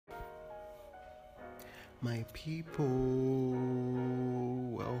My people,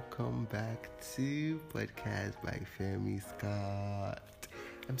 welcome back to Podcast by Femi Scott.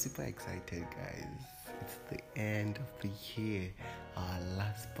 I'm super excited, guys. It's the end of the year, our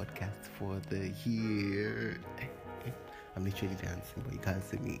last podcast for the year. I'm literally dancing, but you can't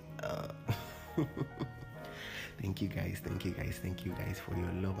see me. Thank you guys for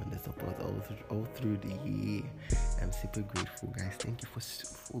your love and the support all through the year. I'm super grateful, guys. Thank you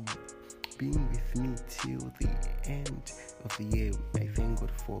for being with me till the end of the year. I thank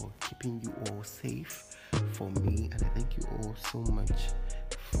God for keeping you all safe for me, and I thank you all so much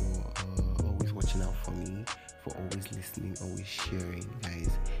for always watching out for me, for always listening, always sharing.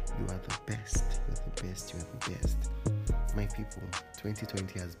 Guys, you are the best. You are the best. My people,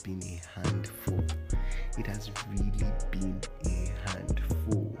 2020 has been a handful. It has really been a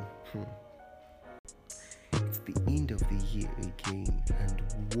handful. It's the end of the year again, and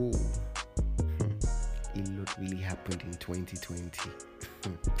whoa, a lot really happened in 2020.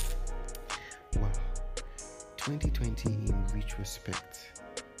 Wow, 2020 in retrospect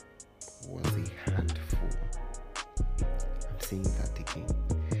was a handful. I'm saying that again.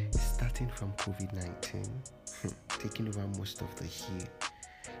 Starting from COVID-19, taking over most of the year,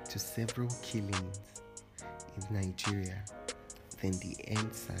 to several killings in Nigeria, then the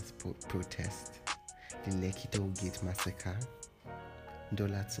EndSARS protest, the Lekki Toll Gate massacre,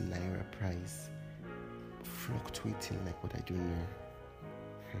 dollar to naira price fluctuating like what I don't know,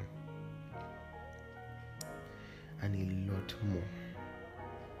 and a lot more.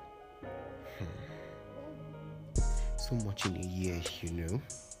 So much in a year,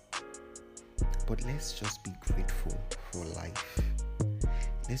 but let's just be grateful for life.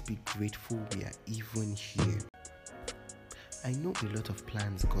 Let's be grateful we are even here. I know a lot of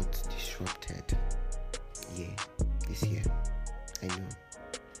plans got disrupted. Yeah, this year. I know.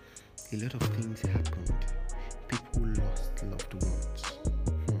 A lot of things happened. People lost loved ones.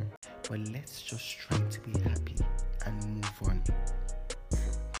 But let's just try to be happy and move on.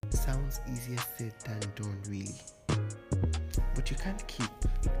 Sounds easier said than done, really. But you can't keep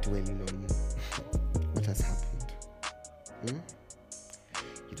dwelling on what has happened.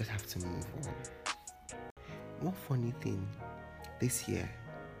 You just have to move on. One funny thing this year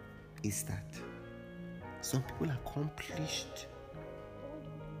is that some people accomplished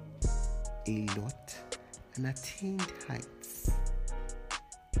a lot and attained heights.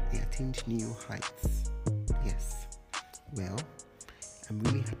 They attained new heights. Yes. Well, I'm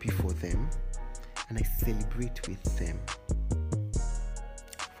really happy for them, and I celebrate with them.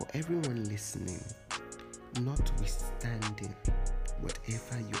 For everyone listening, notwithstanding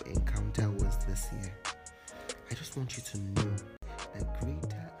whatever your encounter was this year, I just want you to know that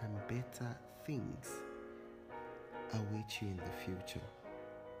greater and better things await you in the future.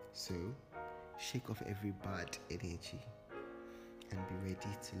 So, shake off every bad energy and be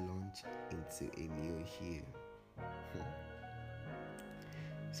ready to launch into a new year.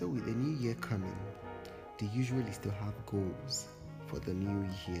 So with the new year coming, they usually still have goals for the new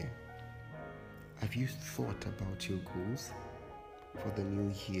year. Have you thought about your goals for the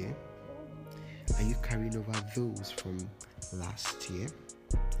new year? Are you carrying over those from last year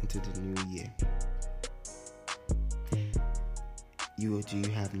into the new year? Do you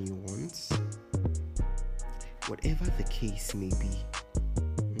have new ones? Whatever the case may be,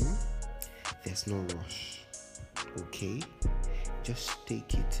 there's no rush, okay? Just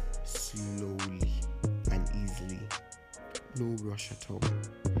take it slowly and easily. No rush at all.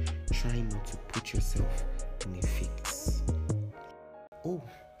 Try not to put yourself in a fix. Oh,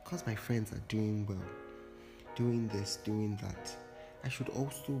 because my friends are doing well, doing this, doing that, I should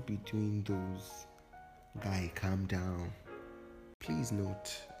also be doing those. Guy, calm down. Please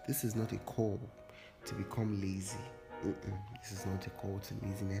note, this is not a call to become lazy. This is not a call to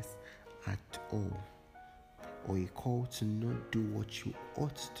laziness at all, or a call to not do what you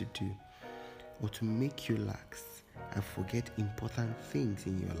ought to do, or to make you lax and forget important things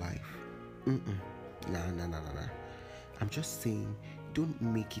in your life. Nah. I'm just saying, don't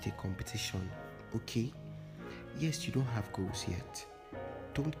make it a competition, okay? Yes, you don't have goals yet.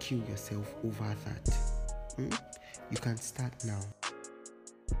 Don't kill yourself over that. You can start now.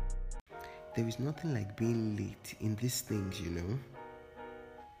 There is nothing like being late in these things,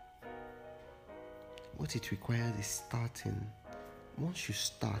 What it requires is starting. Once you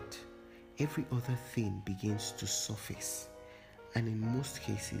start, every other thing begins to surface, and in most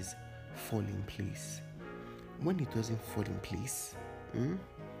cases, fall in place. When it doesn't fall in place,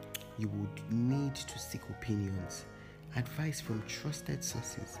 you would need to seek opinions, advice from trusted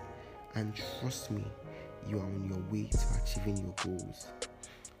sources, and trust me, you are on your way to achieving your goals.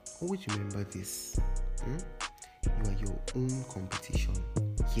 Always remember this: You are your own competition.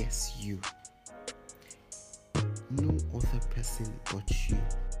 Yes, you. No other person but you.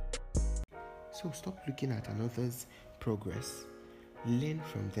 So stop looking at another's progress. Learn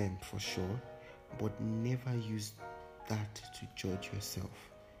from them for sure, but never use that to judge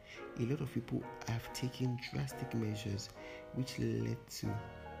yourself. A lot of people have taken drastic measures which led to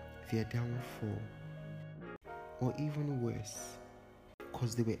their downfall, or even worse,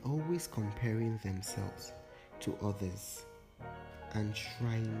 because they were always comparing themselves to others and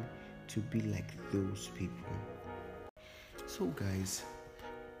trying to be like those people. So guys,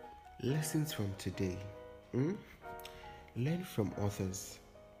 lessons from today. Learn from others.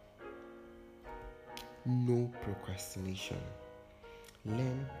 No procrastination.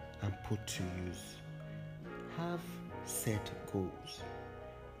 Learn and put to use. Have set goals.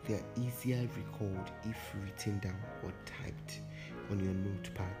 They are easier recalled if written down or typed on your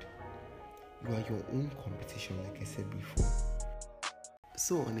notepad. You are your own competition, like I said before.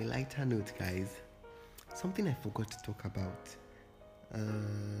 So on a lighter note, guys, something I forgot to talk about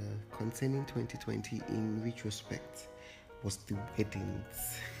concerning 2020 in retrospect was the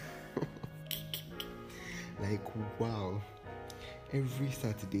weddings. Like, wow, every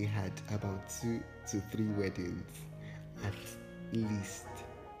Saturday had about 2 to 3 weddings at least.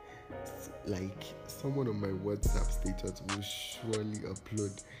 Like, someone on my WhatsApp status will surely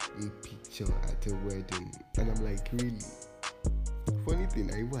upload a picture at a wedding, and I'm like, really? Funny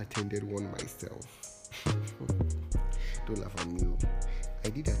thing, I even attended one myself. Don't laugh at me. I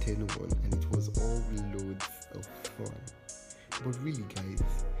did attend one, and it was all loads of fun. But really, guys,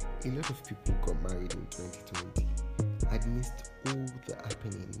 a lot of people got married in 2020. I'd missed all the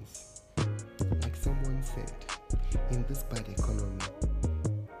happenings. Like someone said, in this bad economy,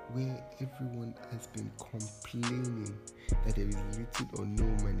 where everyone has been complaining that there is little or no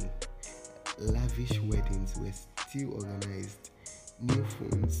money, lavish weddings were still organized, new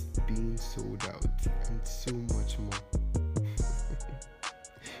phones being sold out, and so much more.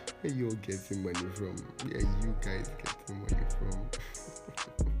 Where you all getting money from? Where are you guys getting money from?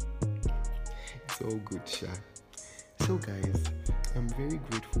 It's all good, Sha. So guys, I'm very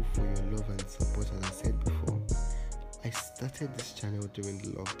grateful for your love and support. As I said before, I started this channel during the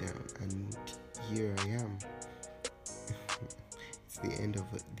lockdown, and here I am. It's the end of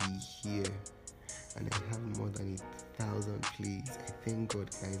the year, and I have more than 1,000 plays. I thank God,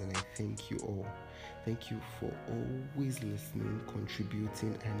 guys, and I thank you all. Thank you for always listening,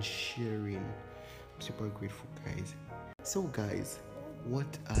 contributing, and sharing. I'm super grateful, guys. So guys,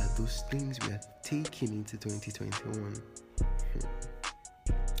 what are those things we are taking into 2021?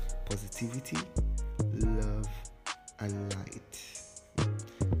 Positivity, love, and light.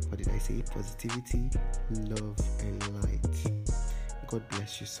 What did I say? Positivity, love, and light. God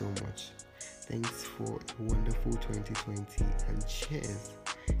bless you so much. Thanks for a wonderful 2020, and cheers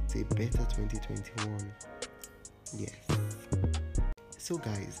to a better 2021. Yes. So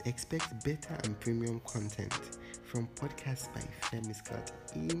guys, expect better and premium content from podcasts by Femi Scott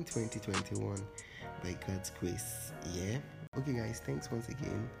in 2021 by God's grace. Yeah. Okay guys, thanks once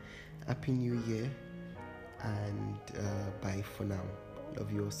again. Happy New Year, and bye for now.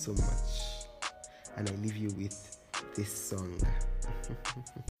 Love you all so much, and I leave you with this song.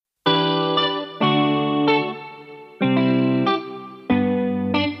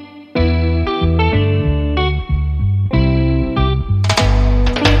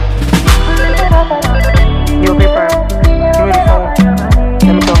 Yo, paper, give me the phone.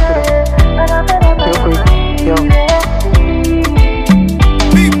 Let me talk to them. Real quick, yo.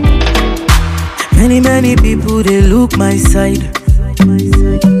 Many people, they look my side.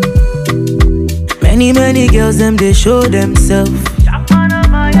 Many girls, them, they show themselves.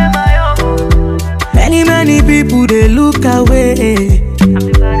 Many people, they look away.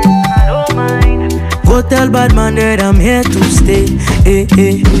 Go tell bad man that I'm here to stay.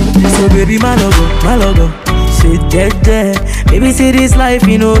 So baby, my logo. Shit, jeje. Baby, see this life,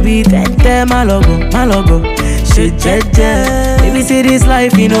 you know, be tete. My logo. Shit, jeje. Baby, see this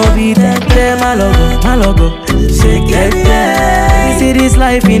life, you know, be tete. My logo. Shit, jeje. Baby, see this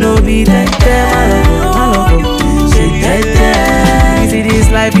life, you know, be tete. My logo. Shit, jeje. Baby, see this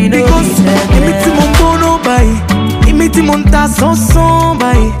life, you know, be tete. Imiti mon bono bay, imiti mon ta son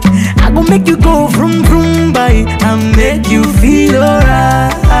bay. I gon' make you go vroom vroom bay, and make you feel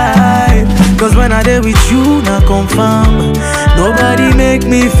alright. Cause when I there with you, not confirm. Nobody make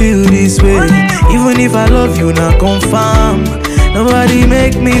me feel this way. Even if I love you, not confirm. Nobody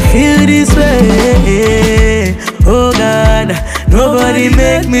make me feel this way. Oh God, nobody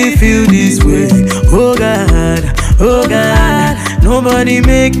make me feel this way. Oh God, Nobody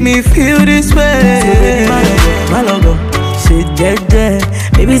make me feel this way. So baby, my logo, shit dead.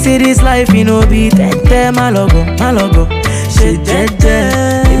 Baby, say this life, you know, be dead. My logo, shit dead.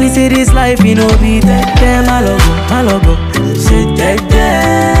 Baby, say this life, you know, be dead. My logo, shit dead.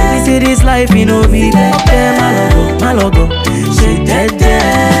 Baby, say this life, you know, be dead. My logo, shit dead.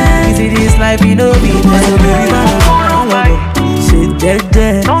 Baby, say this life, you know, be dead. So baby, my logo, shit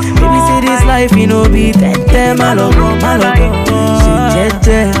dead. Baby, say this life, you know, be dead. My logo, shit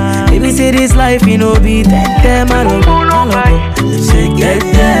dead. Baby, say this life, you know, be dead. My logo, shit dead.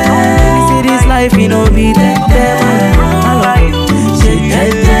 Baby, say this life, you know, be dead. My logo, shit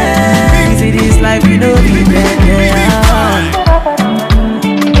dead.